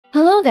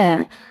Hello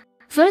there!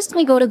 First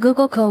we go to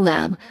Google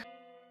Colab.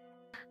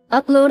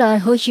 Upload our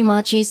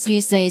Hoshimachi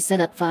Suisei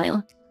setup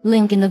file,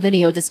 link in the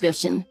video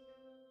description.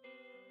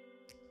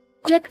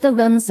 Click the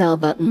Run Cell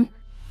button.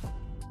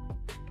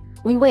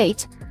 We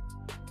wait.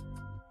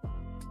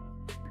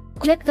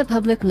 Click the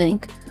public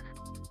link.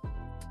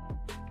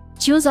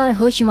 Choose our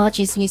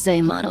Hoshimachi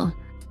Suisei model.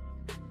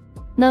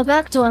 Now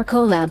back to our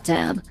Colab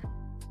tab.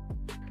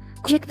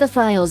 Click the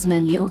Files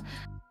menu.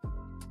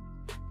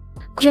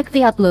 Click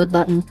the Upload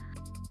button.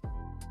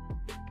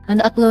 And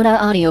upload our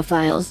audio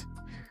files.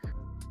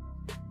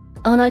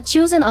 On our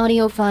Choose an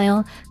Audio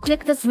file,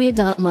 click the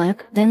three-dot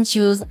mark, then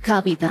choose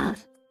Copy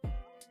Path.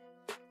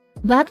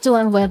 Back to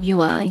our web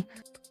UI.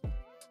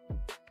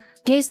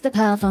 Paste the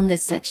path on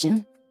this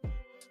section.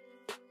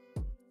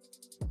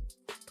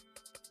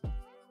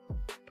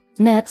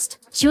 Next,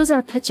 choose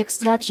our pitch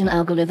extraction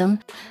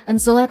algorithm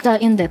and select our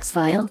index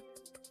file.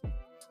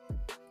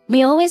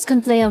 We always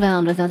can play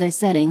around with other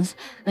settings,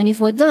 and if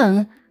we're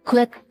done,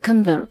 click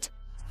Convert.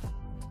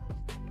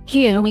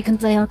 Here we can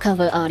play our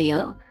cover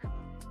audio.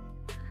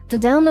 To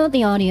download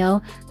the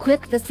audio,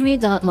 click the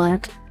three-dot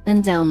mark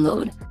and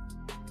download.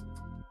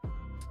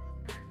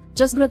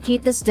 Just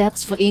repeat the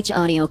steps for each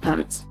audio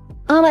part.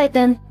 Alright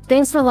then,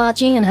 thanks for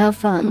watching and have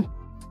fun.